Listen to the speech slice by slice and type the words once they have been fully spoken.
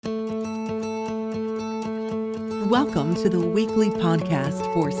Welcome to the weekly podcast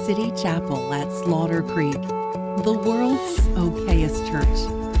for City Chapel at Slaughter Creek, the world's okayest church,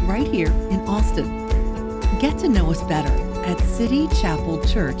 right here in Austin. Get to know us better at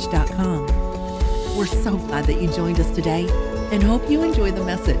citychapelchurch.com. We're so glad that you joined us today and hope you enjoy the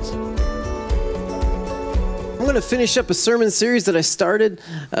message. I'm going to finish up a sermon series that I started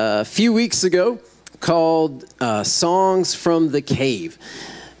a few weeks ago called Songs from the Cave.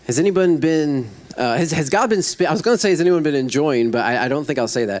 Has anyone been... Has God been, I was going to say, has anyone been enjoying, but I don't think I'll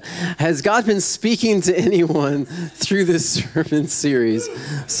say that. Has God been speaking to anyone through this sermon series,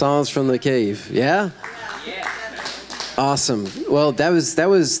 Songs from the Cave? Yeah? Awesome. Well, that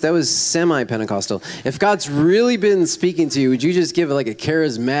was semi-Pentecostal. If God's really been speaking to you, would you just give it like a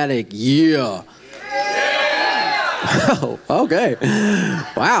charismatic yeah? Oh, okay.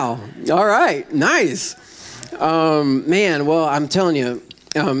 Wow. All right. Nice. Man, well, I'm telling you,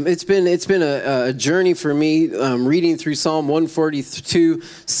 it's been a journey for me, reading through Psalm 142,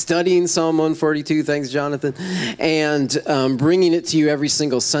 studying Psalm 142, thanks Jonathan, and bringing it to you every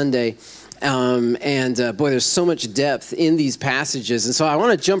single Sunday. Boy, there's so much depth in these passages. And so I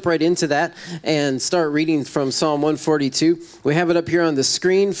want to jump right into that and start reading from Psalm 142. We have it up here on the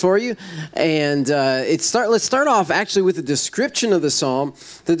screen for you. And let's start off actually with the description of the psalm.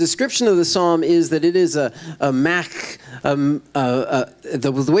 The description of the psalm is that it is the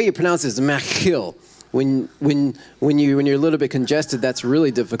way you pronounce it is machil. When you're a little bit congested, that's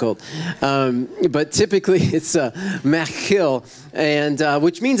really difficult. But typically it's a machil, and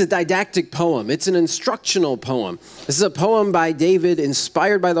which means a didactic poem. It's an instructional poem. This is a poem by David,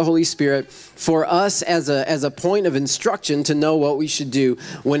 inspired by the Holy Spirit, for us as a point of instruction to know what we should do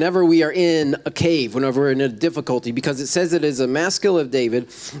whenever we are in a cave, whenever we're in a difficulty, because it says it is a maskil of David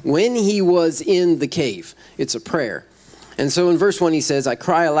when he was in the cave. It's a prayer. And so in verse 1 he says, I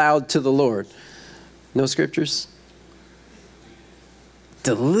cry aloud to the Lord. No scriptures?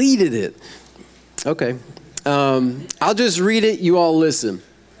 Deleted it. Okay. I'll just read it. You all listen.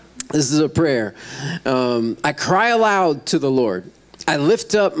 This is a prayer. I cry aloud to the Lord. I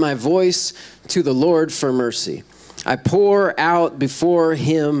lift up my voice to the Lord for mercy. I pour out before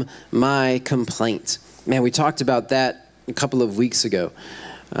him my complaint. Man, we talked about that a couple of weeks ago.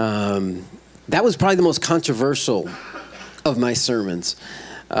 That was probably the most controversial of my sermons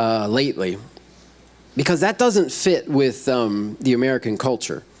lately. Because that doesn't fit with the American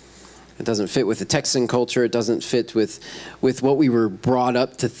culture. It doesn't fit with the Texan culture. It doesn't fit with what we were brought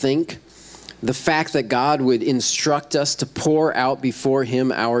up to think. The fact that God would instruct us to pour out before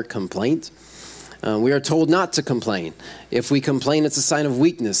him our complaint. We are told not to complain. If we complain, it's a sign of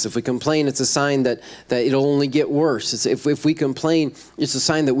weakness. If we complain, it's a sign that it'll only get worse. If we complain, it's a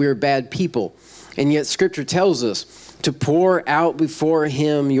sign that we're bad people. And yet Scripture tells us to pour out before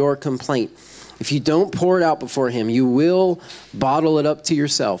him your complaint. If you don't pour it out before him, you will bottle it up to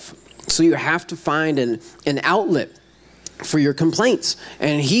yourself. So you have to find an outlet for your complaints.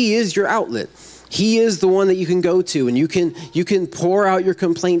 And he is your outlet. He is the one that you can go to, and you can pour out your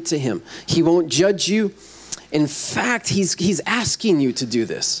complaint to him. He won't judge you. In fact, he's asking you to do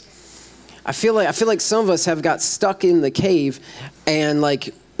this. I feel like some of us have got stuck in the cave, and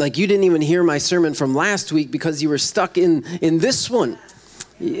like you didn't even hear my sermon from last week because you were stuck in this one.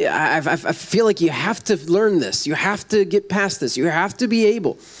 Yeah, I feel like you have to learn this. You have to get past this. You have to be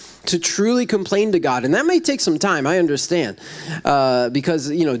able to truly complain to God. And that may take some time, I understand. Because,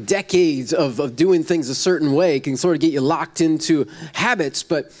 decades of doing things a certain way can sort of get you locked into habits.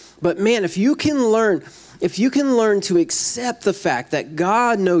 But man, if you can learn to accept the fact that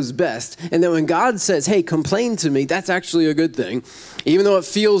God knows best, and that when God says, hey, complain to me, that's actually a good thing. Even though it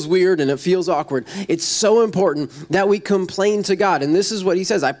feels weird and it feels awkward, it's so important that we complain to God. And this is what he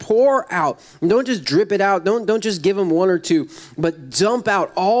says, I pour out. And don't just drip it out. Don't just give him one or two, but dump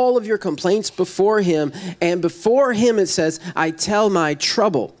out all of your complaints before him. And before him, it says, I tell my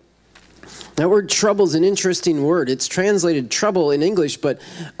trouble. That word trouble is an interesting word. It's translated trouble in English, but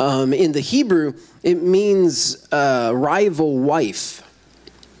in the Hebrew, it means rival wife.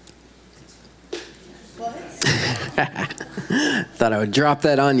 Thought I would drop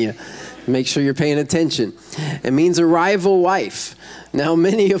that on you. Make sure you're paying attention. It means a rival wife. Now,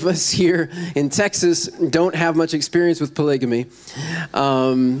 many of us here in Texas don't have much experience with polygamy.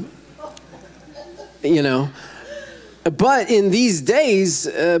 But in these days,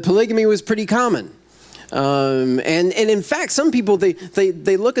 polygamy was pretty common. And in fact, some people,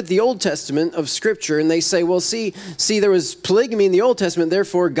 they look at the Old Testament of Scripture and they say, well, see, there was polygamy in the Old Testament,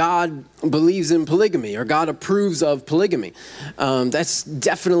 therefore God believes in polygamy or God approves of polygamy. That's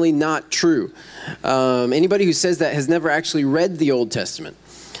definitely not true. Anybody who says that has never actually read the Old Testament.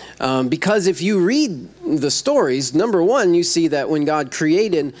 Because if you read the stories, number one, you see that when God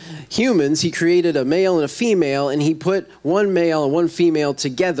created humans, he created a male and a female, and he put one male and one female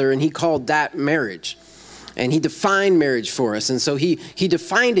together, and he called that marriage. And he defined marriage for us. And so he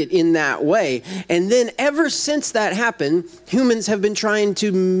defined it in that way. And then ever since that happened, humans have been trying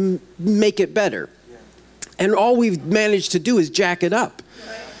to make it better. And all we've managed to do is jack it up.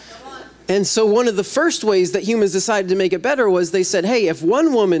 And so one of the first ways that humans decided to make it better was they said, hey, if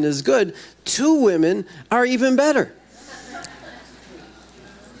one woman is good, two women are even better.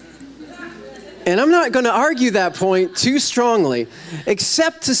 And I'm not going to argue that point too strongly,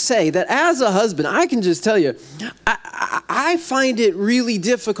 except to say that as a husband, I can just tell you, I find it really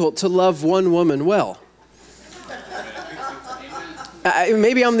difficult to love one woman well.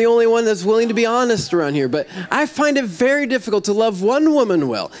 Maybe I'm the only one that's willing to be honest around here, but I find it very difficult to love one woman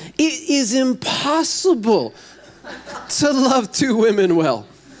well. It is impossible to love two women well.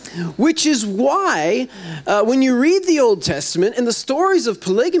 Which is why when you read the Old Testament and the stories of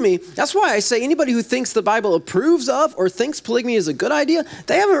polygamy, that's why I say anybody who thinks the Bible approves of or thinks polygamy is a good idea,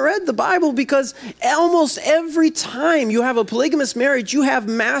 they haven't read the Bible, because almost every time you have a polygamous marriage, you have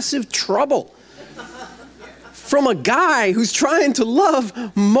massive trouble from a guy who's trying to love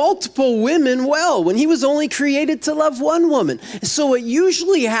multiple women well when he was only created to love one woman. So what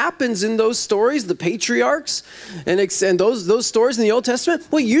usually happens in those stories, the patriarchs and those stories in the Old Testament,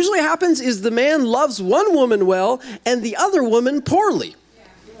 what usually happens is the man loves one woman well and the other woman poorly.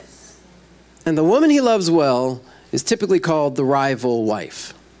 And the woman he loves well is typically called the rival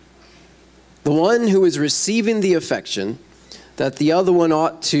wife. The one who is receiving the affection that the other one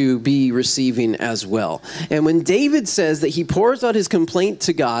ought to be receiving as well. And when David says that he pours out his complaint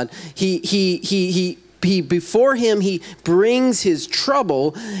to God, he before him, he brings his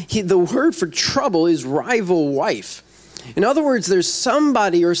trouble. The word for trouble is rival wife. In other words, there's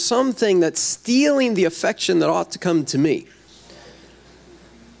somebody or something that's stealing the affection that ought to come to me.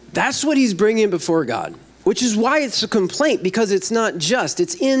 That's what he's bringing before God. Which is why it's a complaint, because it's not just,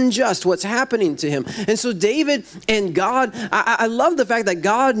 it's unjust what's happening to him. And so David and God, I love the fact that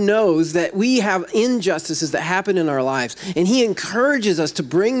God knows that we have injustices that happen in our lives, and he encourages us to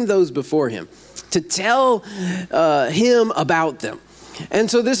bring those before him, to tell him about them. And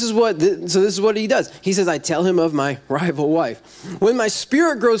so this is what he does. He says, I tell him of my rival wife. When my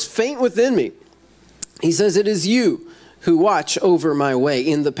spirit grows faint within me, he says, it is you who watch over my way.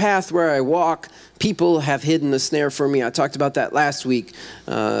 In the path where I walk, people have hidden a snare for me. I talked about that last week.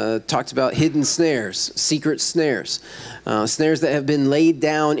 Talked about hidden snares, secret snares. Snares that have been laid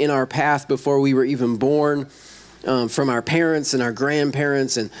down in our path before we were even born, from our parents and our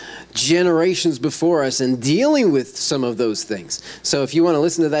grandparents and generations before us, and dealing with some of those things. So if you want to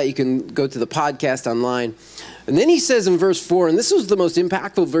listen to that, you can go to the podcast online. And then he says in verse 4, and this was the most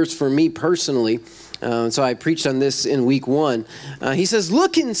impactful verse for me personally, so I preached on this in week 1. He says,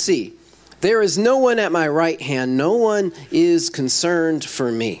 look and see. There is no one at my right hand. No one is concerned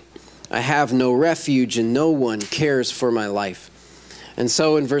for me. I have no refuge and no one cares for my life. And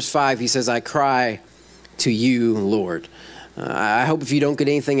so in verse 5, he says, I cry to you, Lord. I hope if you don't get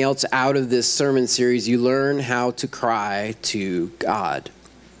anything else out of this sermon series, you learn how to cry to God.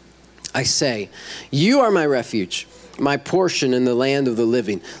 I say, you are my refuge, my portion in the land of the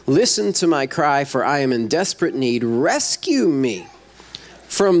living. Listen to my cry, for I am in desperate need. Rescue me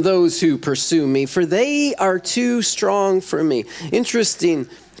from those who pursue me, for they are too strong for me. Interesting,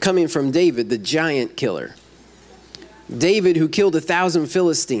 coming from David, the giant killer. David, who killed 1,000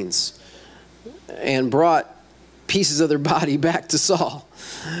 Philistines and brought pieces of their body back to Saul.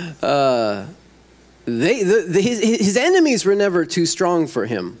 His enemies were never too strong for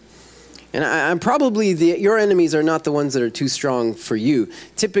him. And I'm probably, your enemies are not the ones that are too strong for you.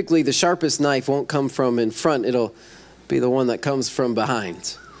 Typically, the sharpest knife won't come from in front. It'll be the one that comes from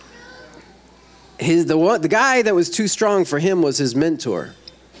behind. The guy that was too strong for him was his mentor,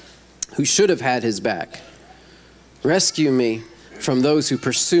 who should have had his back. Rescue me from those who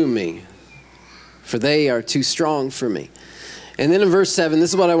pursue me, for they are too strong for me. And then in verse 7, this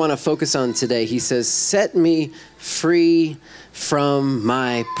is what I want to focus on today. He says, set me free from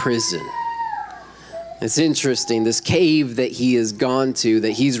my prison. It's interesting, this cave that he has gone to,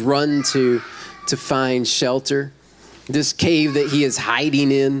 that he's run to find shelter, this cave that he is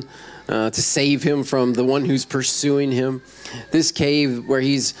hiding in to save him from the one who's pursuing him, this cave where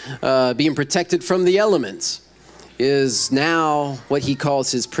he's being protected from the elements, is now what he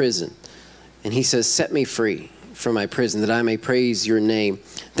calls his prison. And he says, set me free from my prison, that I may praise your name.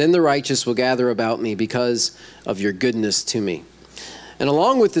 Then the righteous will gather about me because of your goodness to me. And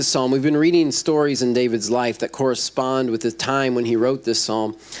along with this psalm, we've been reading stories in David's life that correspond with the time when he wrote this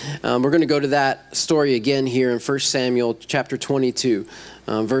psalm. We're going to go to that story again here in 1 Samuel chapter 22.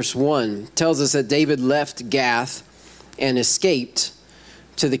 Verse 1 tells us that David left Gath and escaped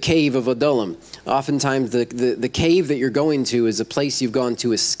to the cave of Adullam. Oftentimes, the cave that you're going to is a place you've gone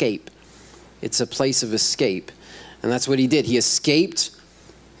to escape. It's a place of escape. And that's what he did. He escaped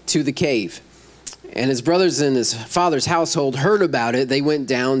to the cave. And his brothers and his father's household heard about it. They went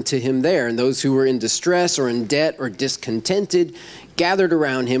down to him there. And those who were in distress or in debt or discontented gathered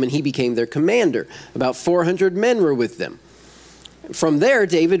around him, and he became their commander. About 400 men were with them. From there,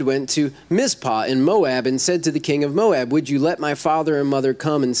 David went to Mizpah in Moab and said to the king of Moab, "Would you let my father and mother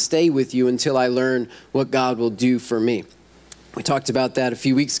come and stay with you until I learn what God will do for me?" We talked about that a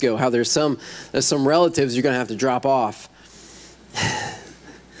few weeks ago, how there's some relatives you're going to have to drop off.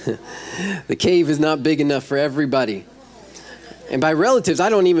 The cave is not big enough for everybody. And by relatives, I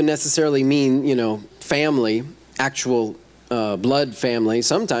don't even necessarily mean, family, actual blood family.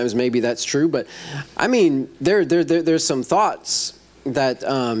 Sometimes maybe that's true, but I mean, there's some thoughts that,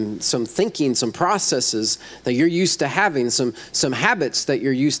 some thinking, some processes that you're used to having, some habits that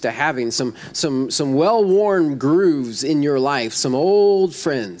you're used to having, some well-worn grooves in your life, some old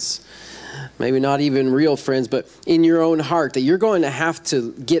friends. Maybe not even real friends, but in your own heart, that you're going to have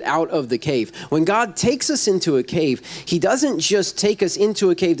to get out of the cave. When God takes us into a cave, he doesn't just take us into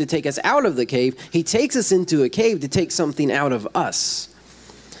a cave to take us out of the cave. He takes us into a cave to take something out of us.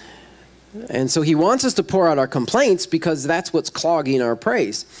 And so he wants us to pour out our complaints because that's what's clogging our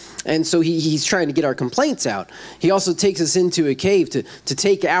praise. And so he's trying to get our complaints out. He also takes us into a cave to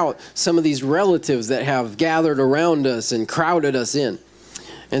take out some of these relatives that have gathered around us and crowded us in.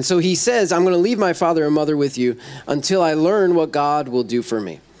 And so he says, "I'm going to leave my father and mother with you until I learn what God will do for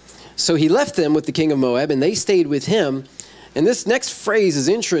me." So he left them with the king of Moab, and they stayed with him. And this next phrase is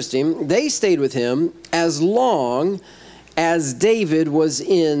interesting. They stayed with him as long as David was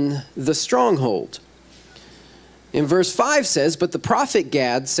in the stronghold. In verse 5 says, "But the prophet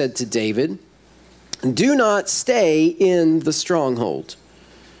Gad said to David, 'Do not stay in the stronghold.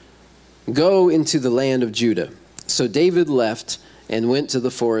 Go into the land of Judah.' So David left and went to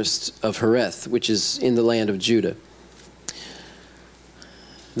the forest of Hereth, which is in the land of Judah."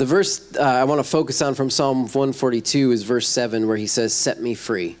 The verse I want to focus on from Psalm 142 is verse 7, where he says, "Set me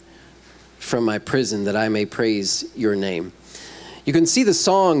free from my prison that I may praise your name." You can see the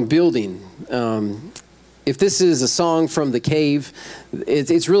song building. If this is a song from the cave,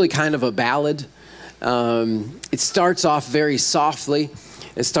 it's really kind of a ballad. It starts off very softly.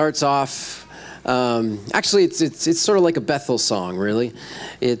 It starts off actually, it's sort of like a Bethel song, really.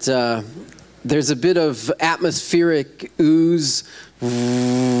 There's a bit of atmospheric ooze,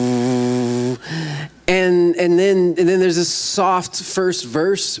 and then there's this soft first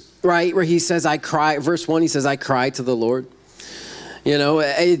verse, right, where he says, "I cry." Verse 1, he says, "I cry to the Lord."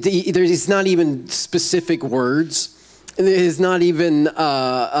 It's not even specific words. It is not even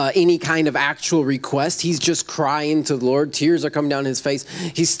any kind of actual request. He's just crying to the Lord. Tears are coming down his face.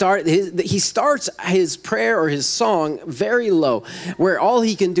 He starts his prayer or his song very low, where all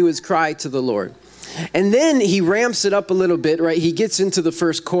he can do is cry to the Lord. And then he ramps it up a little bit, right? He gets into the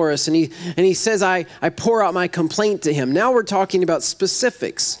first chorus and he says, I pour out my complaint to him. Now we're talking about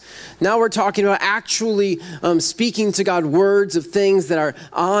specifics. Now we're talking about actually speaking to God words of things that are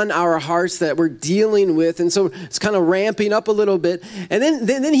on our hearts that we're dealing with. And so it's kind of ramping up a little bit. And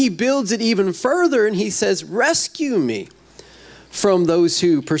then he builds it even further and he says, "Rescue me from those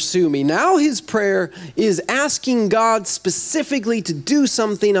who pursue me." Now his prayer is asking God specifically to do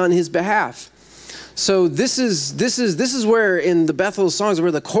something on his behalf. So this is where in the Bethel songs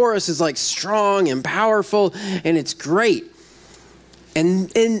where the chorus is like strong and powerful and it's great. And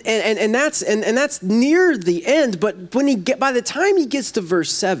that's near the end, but by the time he gets to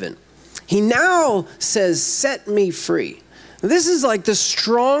verse 7, he now says, "Set me free." This is like the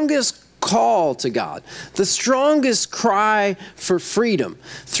strongest call to God, the strongest cry for freedom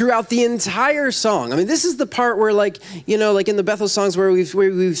throughout the entire song. I mean, this is the part where like in the Bethel songs where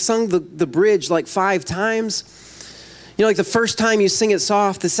we've sung the bridge like 5 times. Like the first time you sing it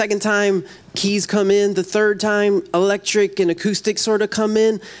soft, the second time keys come in, the third time electric and acoustic sort of come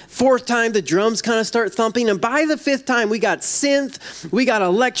in, 4th time the drums kind of start thumping, and by the 5th time we got synth, we got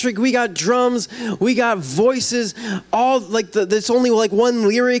electric, we got drums, we got voices, all like there's only like one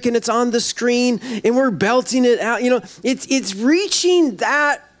lyric and it's on the screen and we're belting it out. It's reaching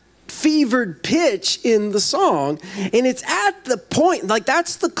that fevered pitch in the song, and it's at the point, like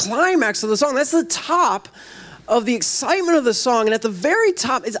that's the climax of the song. That's the top of the excitement of the song. And at the very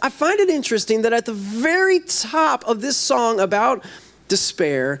top, I find it interesting that at the very top of this song about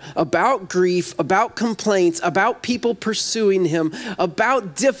despair, about grief, about complaints, about people pursuing him,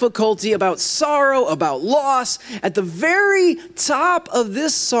 about difficulty, about sorrow, about loss. At the very top of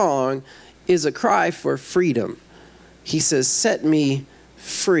this song is a cry for freedom. He says, set me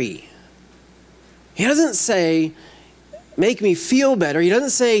free. He doesn't say, make me feel better. He doesn't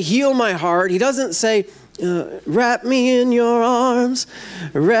say, heal my heart. He doesn't say, wrap me in your arms,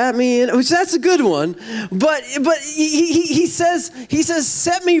 wrap me in, which that's a good one. But he says,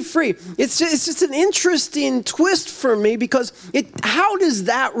 set me free. It's just an interesting twist for me because how does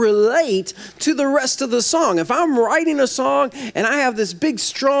that relate to the rest of the song? If I'm writing a song and I have this big,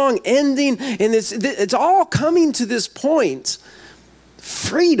 strong ending and it's all coming to this point,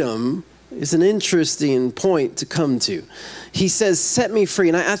 freedom is an interesting point to come to. He says, set me free.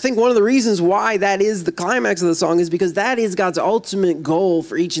 And I think one of the reasons why that is the climax of the song is because that is God's ultimate goal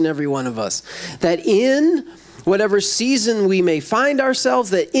for each and every one of us. That in whatever season we may find ourselves,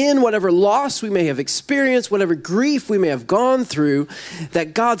 that in whatever loss we may have experienced, whatever grief we may have gone through,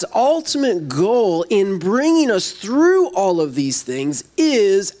 that God's ultimate goal in bringing us through all of these things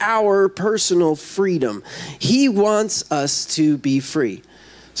is our personal freedom. He wants us to be free.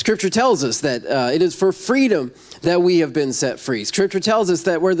 Scripture tells us that it is for freedom that we have been set free. Scripture tells us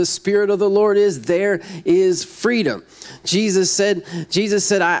that where the Spirit of the Lord is, there is freedom. Jesus said,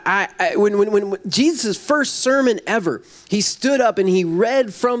 when Jesus' first sermon ever, he stood up and he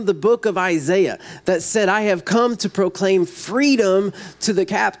read from the book of Isaiah that said, I have come to proclaim freedom to the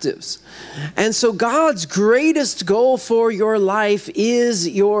captives. And so God's greatest goal for your life is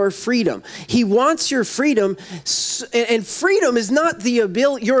your freedom. He wants your freedom, and freedom is not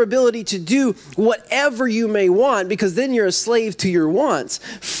your ability to do whatever you may want, because then you're a slave to your wants.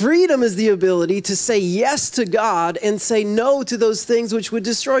 Freedom is the ability to say yes to God and say no to those things which would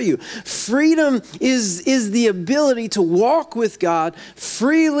destroy you. Freedom is the ability to walk with God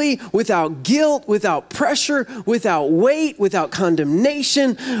freely, without guilt, without pressure, without weight, without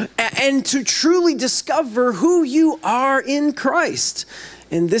condemnation, and to truly discover who you are in Christ.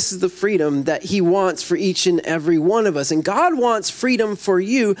 And this is the freedom that he wants for each and every one of us. And God wants freedom for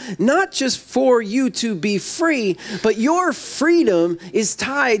you, not just for you to be free, but your freedom is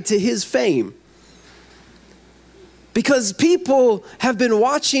tied to his fame. Because people have been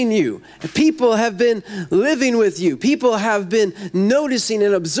watching you. People have been living with you. People have been noticing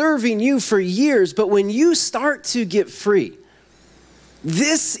and observing you for years. But when you start to get free,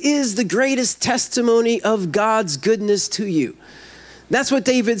 this is the greatest testimony of God's goodness to you. That's what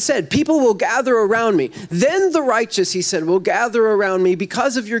David said. People will gather around me. Then the righteous, he said, will gather around me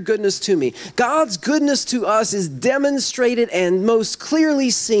because of your goodness to me. God's goodness to us is demonstrated and most clearly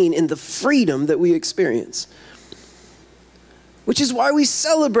seen in the freedom that we experience. Which is why we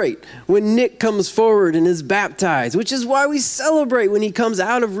celebrate when Nick comes forward and is baptized. Which is why we celebrate when he comes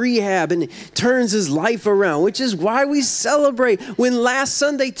out of rehab and turns his life around. Which is why we celebrate when last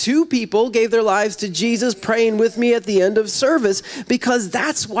Sunday 2 people gave their lives to Jesus praying with me at the end of service. Because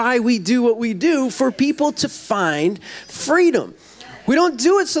that's why we do what we do, for people to find freedom. We don't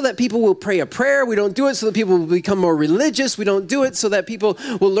do it so that people will pray a prayer. We don't do it so that people will become more religious. We don't do it so that people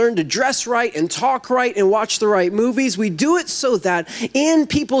will learn to dress right and talk right and watch the right movies. We do it so that in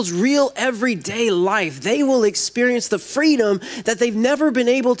people's real everyday life, they will experience the freedom that they've never been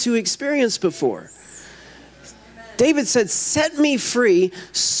able to experience before. David said, set me free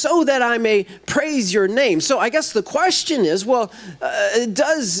so that I may praise your name. So I guess the question is, well,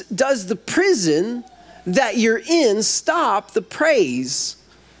 does the prison that you're in stop the praise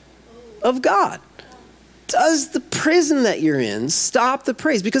of God? Does the prison that you're in stop the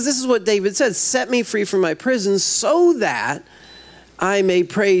praise? Because this is what David said, set me free from my prison so that I may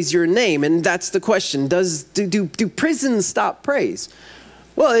praise your name. And that's the question. Do prisons stop praise?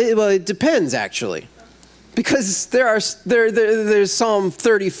 Well, it depends actually. Because there's Psalm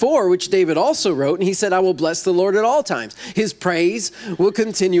 34, which David also wrote, and he said, I will bless the Lord at all times. His praise will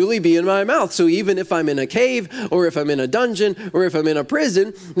continually be in my mouth. So even if I'm in a cave, or if I'm in a dungeon, or if I'm in a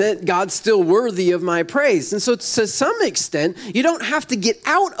prison, that God's still worthy of my praise. And so to some extent, you don't have to get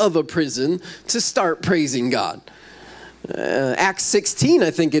out of a prison to start praising God. Acts 16,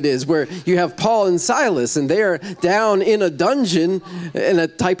 I think it is, where you have Paul and Silas, and they are down in a dungeon, in a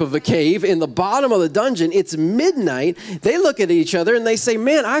type of a cave, in the bottom of the dungeon. It's midnight. They look at each other and they say,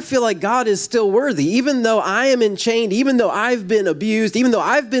 man, I feel like God is still worthy. Even though I am enchained, even though I've been abused, even though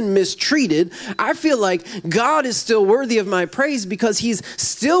I've been mistreated, I feel like God is still worthy of my praise because he's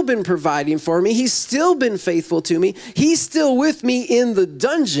still been providing for me. He's still been faithful to me. He's still with me in the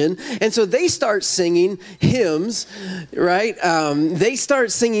dungeon. And so they start singing hymns right? They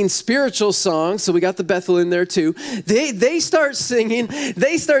start singing spiritual songs. So we got the Bethel in there too. They start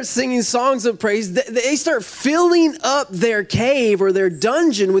singing songs of praise. They start filling up their cave or their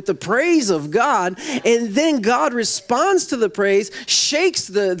dungeon with the praise of God. And then God responds to the praise, shakes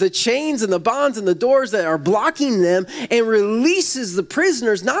the chains and the bonds and the doors that are blocking them, and releases the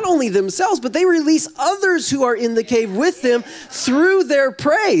prisoners, not only themselves, but they release others who are in the cave with them through their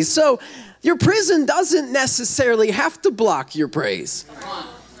praise. So your prison doesn't necessarily have to block your praise.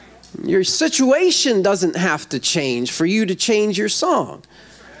 Your situation doesn't have to change for you to change your song.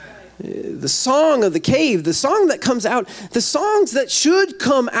 The song of the cave, the song that comes out, the songs that should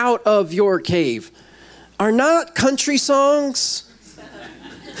come out of your cave are not country songs.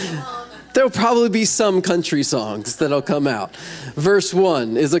 There'll probably be some country songs that'll come out. Verse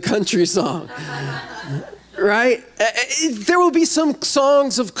 1 is a country song. Right? There will be some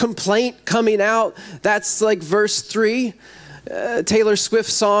songs of complaint coming out. That's like verse 3. Taylor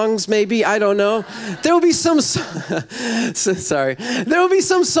Swift songs, maybe. I don't know. There will be some, sorry. There will be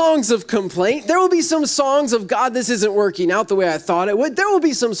some songs of complaint. There will be some songs of, God, this isn't working out the way I thought it would. There will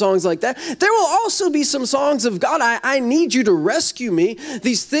be some songs like that. There will also be some songs of, God, I need you to rescue me.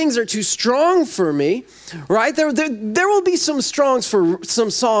 These things are too strong for me, right? There will be some songs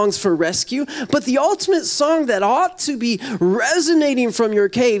for rescue, but the ultimate song that ought to be resonating from your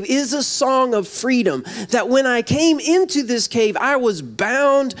cave is a song of freedom. That when I came into this cave, I was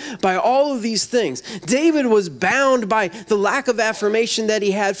bound by all of these things. David was bound by the lack of affirmation that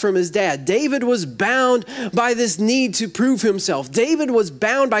he had from his dad. David was bound by this need to prove himself. David was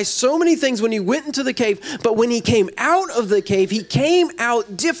bound by so many things when he went into the cave, but when he came out of the cave, he came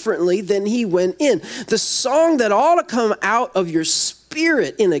out differently than he went in. The song that ought to come out of your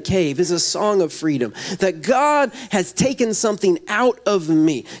spirit in a cave is a song of freedom, that God has taken something out of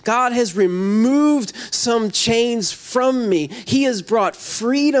me. God has removed some chains from me. He has brought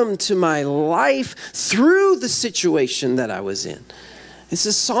freedom to my life through the situation that I was in. It's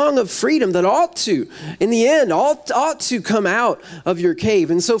a song of freedom that ought to, in the end, ought to come out of your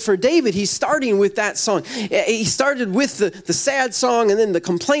cave. And so for David, he's starting with that song. He started with the sad song, and then the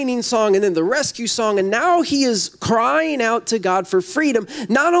complaining song, and then the rescue song. And now he is crying out to God for freedom,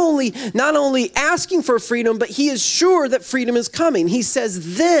 not only asking for freedom, but he is sure that freedom is coming. He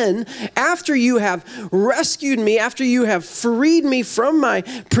says, then, after you have rescued me, after you have freed me from my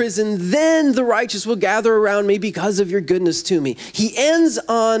prison, then the righteous will gather around me because of your goodness to me. He ends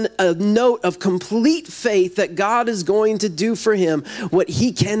on a note of complete faith that God is going to do for him what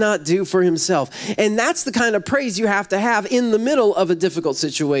he cannot do for himself. And that's the kind of praise you have to have in the middle of a difficult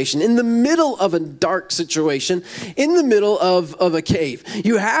situation, in the middle of a dark situation, in the middle of a cave.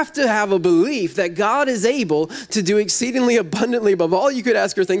 You have to have a belief that God is able to do exceedingly abundantly above all you could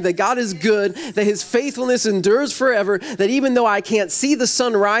ask or think, that God is good, that his faithfulness endures forever, that even though I can't see the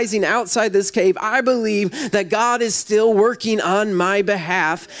sun rising outside this cave, I believe that God is still working on my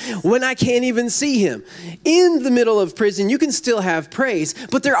behalf when I can't even see him. In the middle of prison, you can still have praise,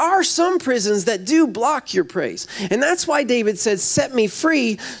 but there are some prisons that do block your praise. And that's why David said, set me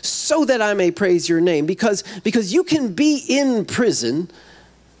free so that I may praise your name. Because you can be in prison,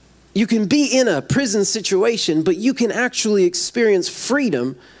 you can be in a prison situation, but you can actually experience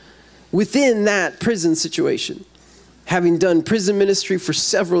freedom within that prison situation. Having done prison ministry for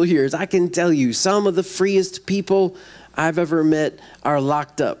several years, I can tell you some of the freest people I've ever met are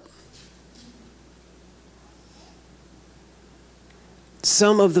locked up.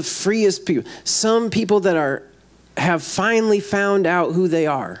 Some of the freest people, some people that have finally found out who they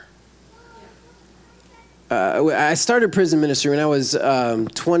are. I started prison ministry when I was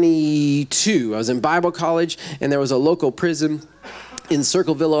 22. I was in Bible college, and there was a local prison in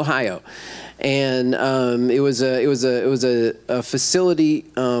Circleville, Ohio. And it was a facility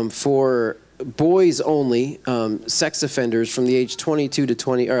for boys only, sex offenders from the age 22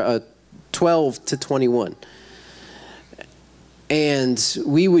 to 12 to 21. And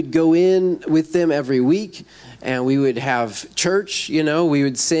we would go in with them every week, and we would have church, we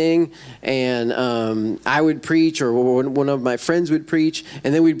would sing, and I would preach, or one of my friends would preach,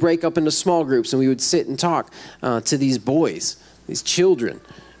 and then we'd break up into small groups, and we would sit and talk to these boys, these children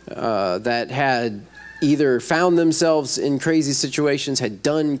that had either found themselves in crazy situations, had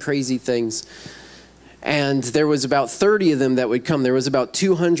done crazy things. And there was about 30 of them that would come. There was about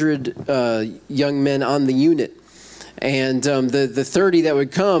 200 young men on the unit. And the 30 that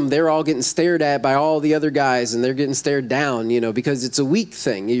would come, they're all getting stared at by all the other guys, and they're getting stared down, because it's a weak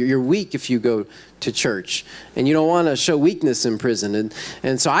thing. You're weak if you go to church, and you don't want to show weakness in prison.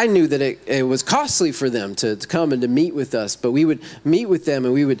 And so I knew that it was costly for them to come and to meet with us, but we would meet with them,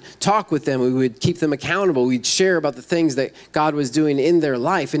 and we would talk with them, we would keep them accountable, we'd share about the things that God was doing in their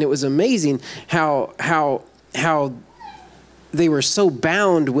life. And it was amazing how they were so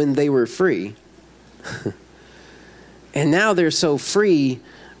bound when they were free. And now they're so free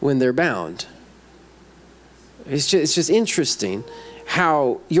when they're bound. It's just interesting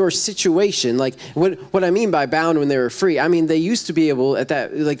how your situation, like what I mean by bound when they were free, I mean they used to be able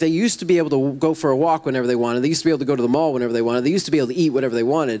to go for a walk whenever they wanted. They used to be able to go to the mall whenever they wanted. They used to be able to eat whatever they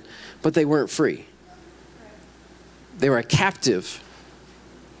wanted, but they weren't free. They were a captive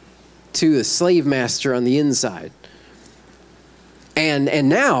to the slave master on the inside. And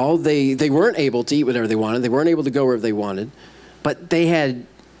now they weren't able to eat whatever they wanted. They weren't able to go wherever they wanted. But they had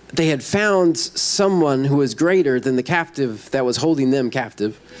found someone who was greater than the captive that was holding them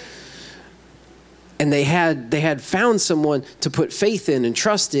captive. And they had found someone to put faith in and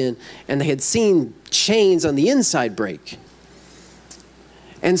trust in, and they had seen chains on the inside break.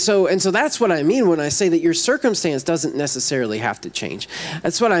 And so that's what I mean when I say that your circumstance doesn't necessarily have to change.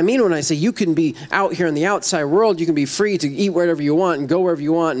 That's what I mean when I say you can be out here in the outside world, you can be free to eat wherever you want and go wherever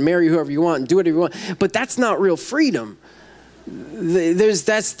you want and marry whoever you want and do whatever you want. But that's not real freedom.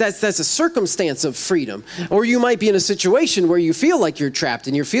 That's a circumstance of freedom. Or you might be in a situation where you feel like you're trapped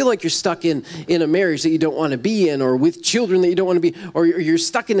and you feel like you're stuck in a marriage that you don't want to be in, or with children that you don't want to be, or you're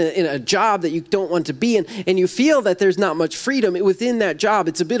stuck in a job that you don't want to be in, and you feel that there's not much freedom within that job.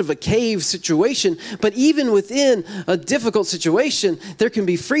 It's a bit of a cave situation. But even within a difficult situation, there can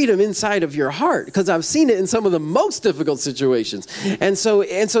be freedom inside of your heart, because I've seen it in some of the most difficult situations. And so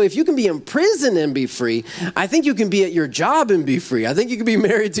if you can be in prison and be free, I think you can be at your job and be free. I think you can be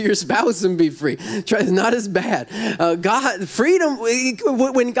married to your spouse and be free. It's not as bad. Freedom,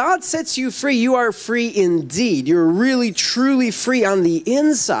 when God sets you free, you are free indeed. You're really, truly free on the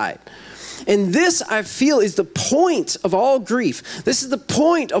inside. And this, I feel, is the point of all grief. This is the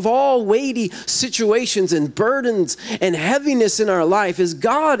point of all weighty situations and burdens and heaviness in our life, is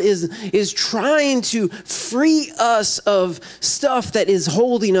God is trying to free us of stuff that is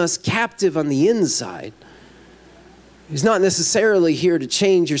holding us captive on the inside. He's not necessarily here to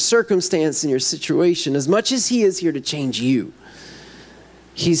change your circumstance and your situation as much as he is here to change you.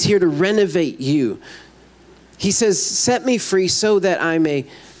 He's here to renovate you. He says, set me free so that I may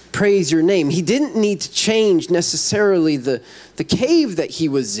praise your name. He didn't need to change necessarily the cave that he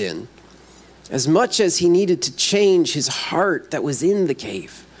was in as much as he needed to change his heart that was in the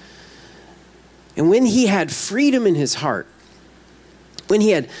cave. And when he had freedom in his heart,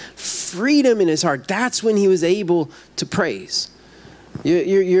 that's when he was able to praise.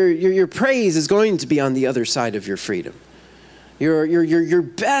 Your praise is going to be on the other side of your freedom. Your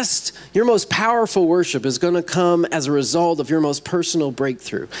best, your most powerful worship is going to come as a result of your most personal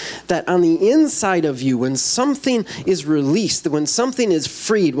breakthrough. That on the inside of you, when something is released, when something is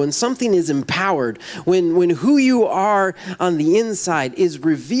freed, when something is empowered, when who you are on the inside is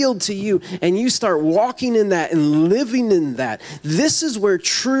revealed to you, and you start walking in that and living in that, this is where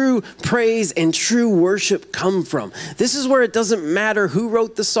true praise and true worship come from. This is where it doesn't matter who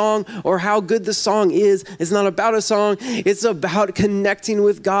wrote the song or how good the song is. It's not about a song. It's about connecting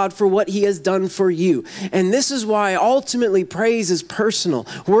with God for what he has done for you. And this is why ultimately praise is personal.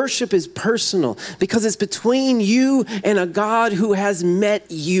 Worship is personal, because it's between you and a God who has met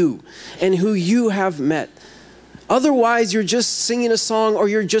you and who you have met. Otherwise, you're just singing a song, or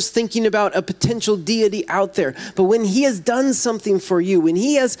you're just thinking about a potential deity out there. But when he has done something for you, when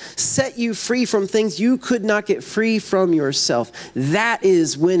he has set you free from things you could not get free from yourself, that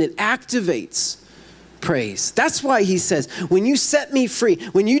is when it activates praise. That's why he says, when you set me free,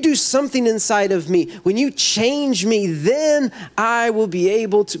 when you do something inside of me, when you change me, then I will be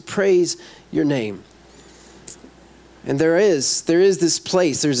able to praise your name. And there is this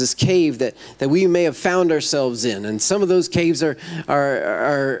place, there's this cave that we may have found ourselves in. And some of those caves we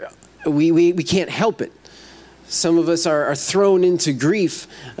can't help it. Some of us are thrown into grief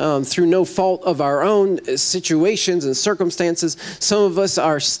through no fault of our own situations and circumstances. Some of us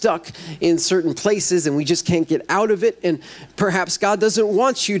are stuck in certain places and we just can't get out of it. And perhaps God doesn't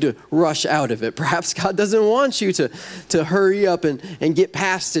want you to rush out of it. Perhaps God doesn't want you to hurry up and get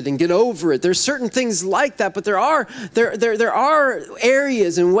past it and get over it. There's certain things like that, but there are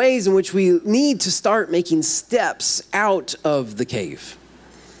areas and ways in which we need to start making steps out of the cave.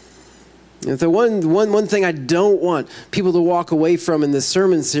 The one thing I don't want people to walk away from in this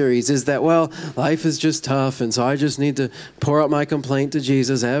sermon series is that, well, life is just tough, and so I just need to pour out my complaint to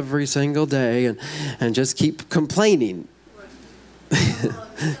Jesus every single day and just keep complaining.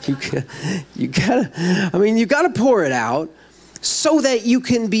 You gotta pour it out so that you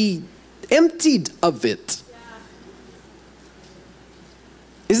can be emptied of it.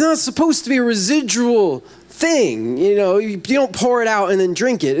 It's not supposed to be a residual thing. You don't pour it out and then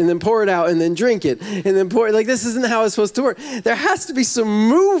drink it, and then pour it out and then drink it, and then pour it. Like, this isn't how it's supposed to work. There has to be some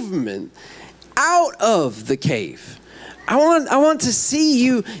movement out of the cave. I want to see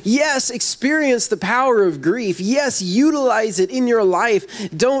you, yes, experience the power of grief. Yes, utilize it in your life.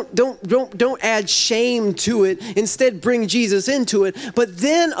 Don't add shame to it. Instead, bring Jesus into it. But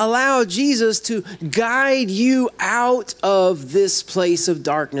then allow Jesus to guide you out of this place of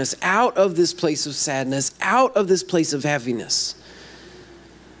darkness, out of this place of sadness, out of this place of heaviness.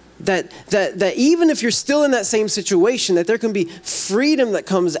 That even if you're still in that same situation, that there can be freedom that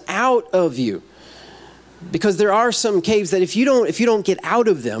comes out of you. Because there are some caves that if you don't get out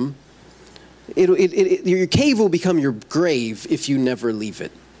of them, your cave will become your grave if you never leave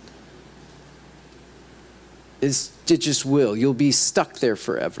it. It just will. You'll be stuck there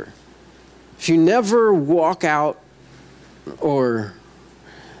forever. If you never walk out, or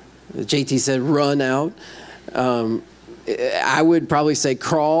JT said run out, I would probably say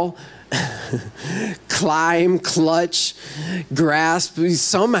crawl, climb, clutch, grasp,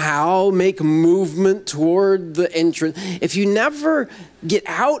 somehow make movement toward the entrance. If you never get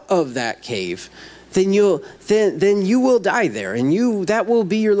out of that cave, then you will die there, and that will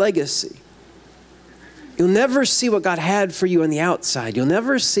be your legacy. You'll never see what God had for you on the outside. You'll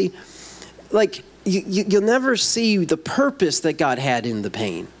never see, you'll never see the purpose that God had in the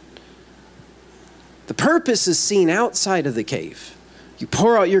pain. The purpose is seen outside of the cave. You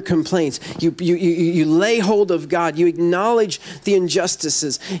pour out your complaints. You lay hold of God. You acknowledge the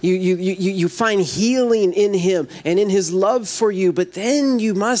injustices. You find healing in Him and in His love for you. But then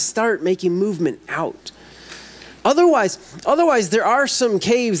you must start making movement out. Otherwise, there are some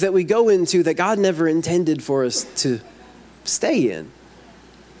caves that we go into that God never intended for us to stay in.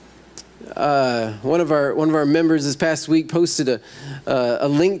 One of our members this past week posted a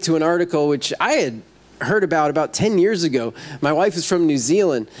link to an article which I had heard about 10 years ago. My wife is from New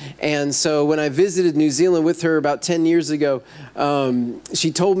Zealand, and so when I visited New Zealand with her about 10 years ago,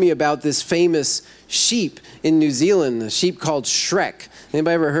 she told me about this famous sheep in New Zealand, a sheep called Shrek.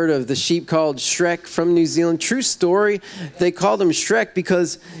 Anybody ever heard of the sheep called Shrek from New Zealand? True story. They called him Shrek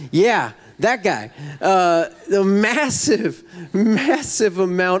because, that guy, the massive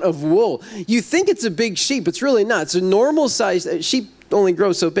amount of wool. You think it's a big sheep, it's really not. It's a normal size sheep. Only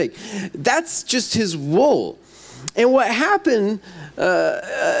grows so big. That's just his wool. And what happened,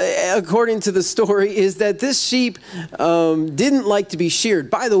 according to the story, is that this sheep didn't like to be sheared.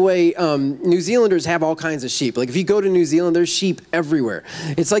 By the way, New Zealanders have all kinds of sheep. Like, if you go to New Zealand, there's sheep everywhere.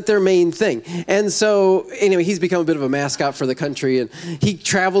 It's like their main thing. And so, anyway, he's become a bit of a mascot for the country, and he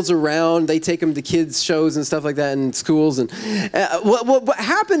travels around. They take him to kids' shows and stuff like that in schools. And what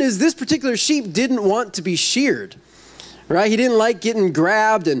happened is this particular sheep didn't want to be sheared. Right? He didn't like getting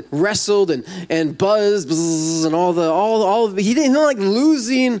grabbed and wrestled and buzzed and he didn't like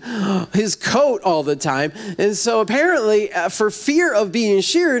losing his coat all the time. And so apparently, for fear of being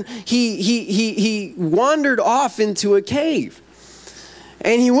sheared, he wandered off into a cave.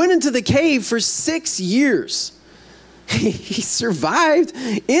 And he went into the cave for 6 years. He survived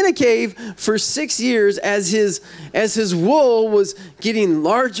in a cave for 6 years as his wool was getting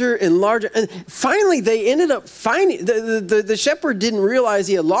larger and larger. And finally, they ended up finding the shepherd didn't realize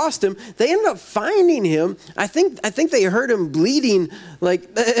he had lost him. They ended up finding him. I think they heard him bleeding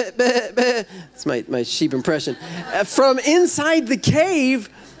like that's my sheep impression from inside the cave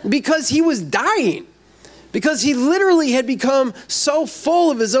because he was dying. Because he literally had become so full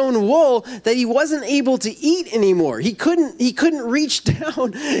of his own wool that he wasn't able to eat anymore. He couldn't reach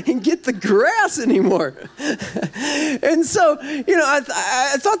down and get the grass anymore. And so,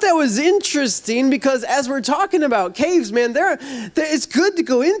 I thought that was interesting because as we're talking about caves, man, it's good to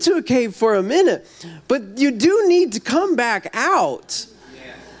go into a cave for a minute, but you do need to come back out.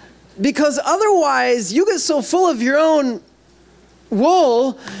 Because otherwise you get so full of your own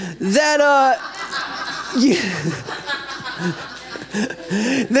wool that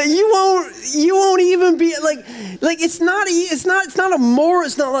that you won't even be like it's not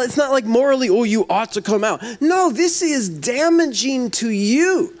like morally, oh, you ought to come out. No, this is damaging to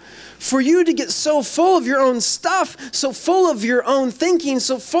you for you to get so full of your own stuff, so full of your own thinking,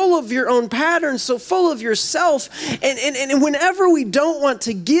 so full of your own patterns, so full of yourself. And whenever we don't want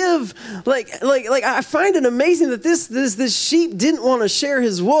to give, like I find it amazing that this sheep didn't want to share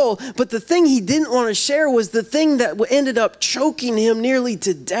his wool, but the thing he didn't want to share was the thing that ended up choking him nearly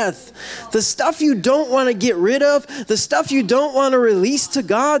to death. The stuff you don't want to get rid of, the stuff you don't want to release to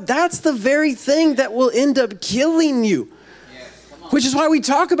God, that's the very thing that will end up killing you. Which is why we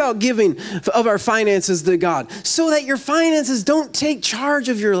talk about giving of our finances to God, so that your finances don't take charge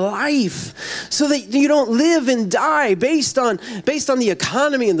of your life, so that you don't live and die based on the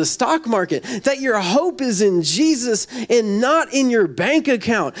economy and the stock market, that your hope is in Jesus and not in your bank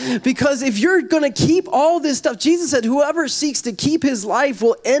account. Because if you're going to keep all this stuff, Jesus said, whoever seeks to keep his life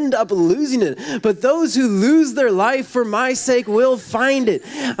will end up losing it. But those who lose their life for my sake will find it.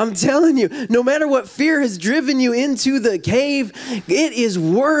 I'm telling you, no matter what fear has driven you into the cave, it is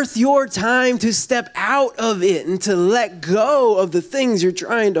worth your time to step out of it and to let go of the things you're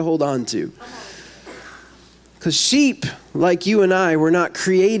trying to hold on to. Because sheep, like you and I, were not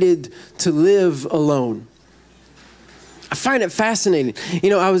created to live alone. I find it fascinating.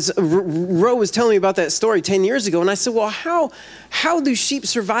 Ro was telling me about that story 10 years ago, and I said, well, how do sheep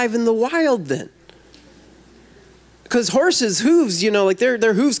survive in the wild then? Because horses' hooves,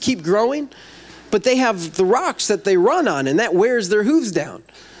 their hooves keep growing. But they have the rocks that they run on, and that wears their hooves down.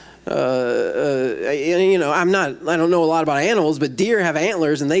 I don't know a lot about animals, but deer have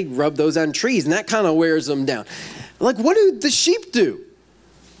antlers, and they rub those on trees, and that kind of wears them down. Like, what do the sheep do?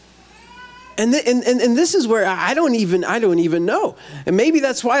 And this is where I don't even know. And maybe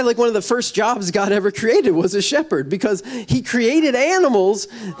that's why, one of the first jobs God ever created was a shepherd, because he created animals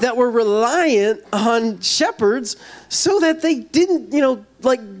that were reliant on shepherds so that they didn't,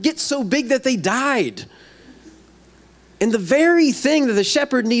 get so big that they died. And the very thing that the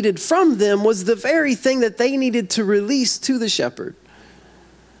shepherd needed from them was the very thing that they needed to release to the shepherd.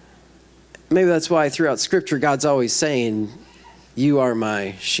 Maybe that's why throughout Scripture, God's always saying, you are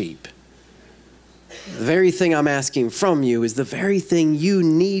my sheep. The very thing I'm asking from you is the very thing you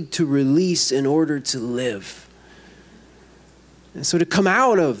need to release in order to live. And so to come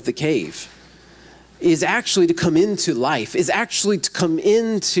out of the cave is actually to come into life, is actually to come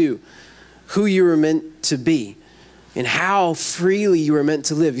into who you were meant to be and how freely you were meant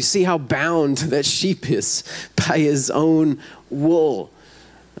to live. You see how bound that sheep is by his own wool.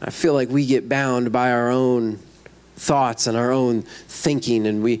 I feel like we get bound by our own thoughts and our own thinking,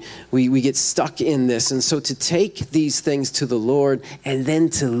 and we get stuck in this. And so to take these things to the Lord and then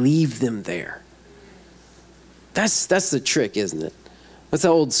to leave them there, that's the trick, isn't it? What's that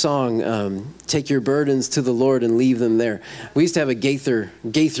old song, take your burdens to the Lord and leave them there? We used to have a Gaither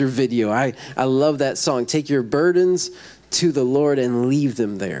video. I love that song, take your burdens to the Lord and leave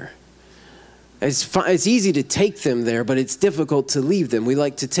them there. It's easy to take them there, but it's difficult to leave them. We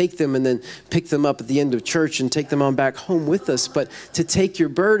like to take them and then pick them up at the end of church and take them on back home with us. But to take your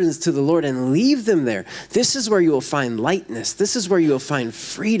burdens to the Lord and leave them there, this is where you will find lightness. This is where you will find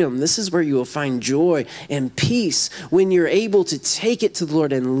freedom. This is where you will find joy and peace, when you're able to take it to the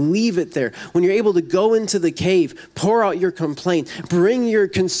Lord and leave it there. When you're able to go into the cave, pour out your complaint, bring your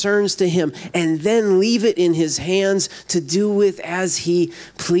concerns to him, and then leave it in his hands to do with as he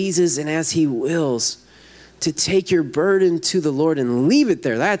pleases and as he wills. To take your burden to the Lord and leave it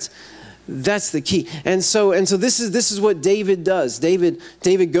there. That's the key. And so this is what David does.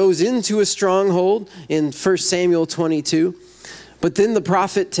 David goes into a stronghold in 1 Samuel 22. But then the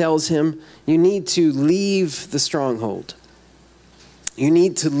prophet tells him, you need to leave the stronghold. You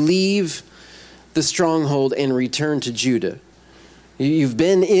need to leave the stronghold and return to Judah. You've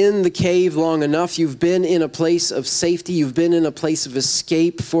been in the cave long enough. You've been in a place of safety. You've been in a place of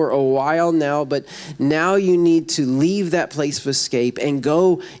escape for a while now, but now you need to leave that place of escape and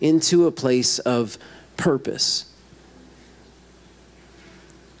go into a place of purpose.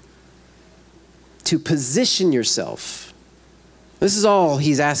 To position yourself. This is all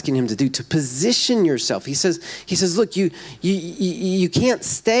he's asking him to do, to position yourself. He says, look, you can't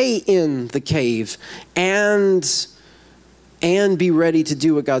stay in the cave and be ready to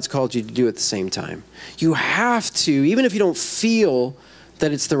do what God's called you to do at the same time. You have to, even if you don't feel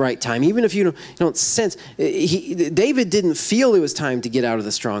that it's the right time, even if you don't sense. David didn't feel it was time to get out of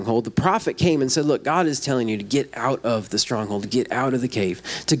the stronghold. The prophet came and said, look, God is telling you to get out of the stronghold, to get out of the cave,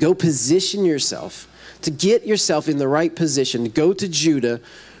 to go position yourself, to get yourself in the right position, to go to Judah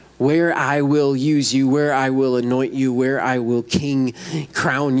where I will use you, where I will anoint you, where I will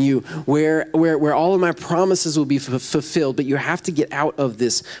crown you, where all of my promises will be fulfilled. But you have to get out of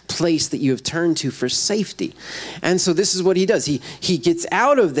this place that you have turned to for safety. And so this is what he does. He gets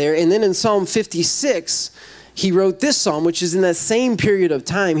out of there, and then in Psalm 56, he wrote this psalm, which is in that same period of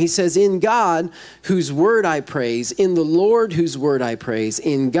time. He says, in God, whose word I praise, in the Lord, whose word I praise,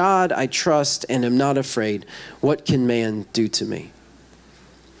 in God I trust and am not afraid. What can man do to me?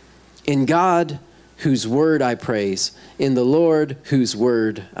 In God, whose word I praise, in the Lord, whose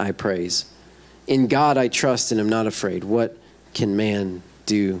word I praise. In God I trust and am not afraid. What can man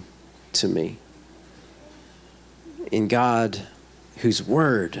do to me? In God, whose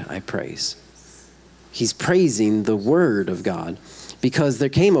word I praise. He's praising the word of God, because there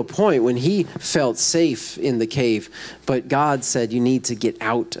came a point when he felt safe in the cave, but God said, you need to get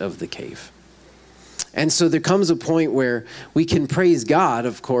out of the cave. And so there comes a point where we can praise God,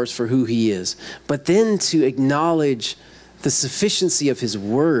 of course, for who he is, but then to acknowledge the sufficiency of his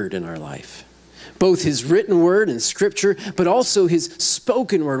word in our life. Both his written word and scripture, but also his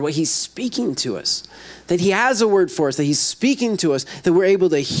spoken word, what he's speaking to us. That he has a word for us, that he's speaking to us, that we're able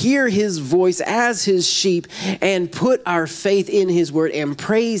to hear his voice as his sheep and put our faith in his word and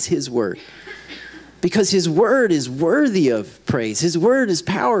praise his word. Because his word is worthy of praise. His word is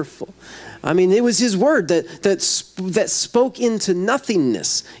powerful. I mean, it was his word that spoke into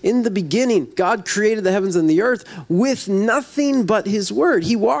nothingness. In the beginning, God created the heavens and the earth with nothing but his word.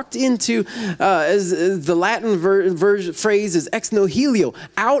 He walked into, as the Latin phrase is ex nihilo,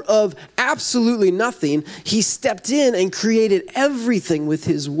 out of absolutely nothing. He stepped in and created everything with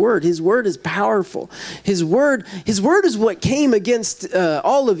his word. His word is powerful. His word is what came against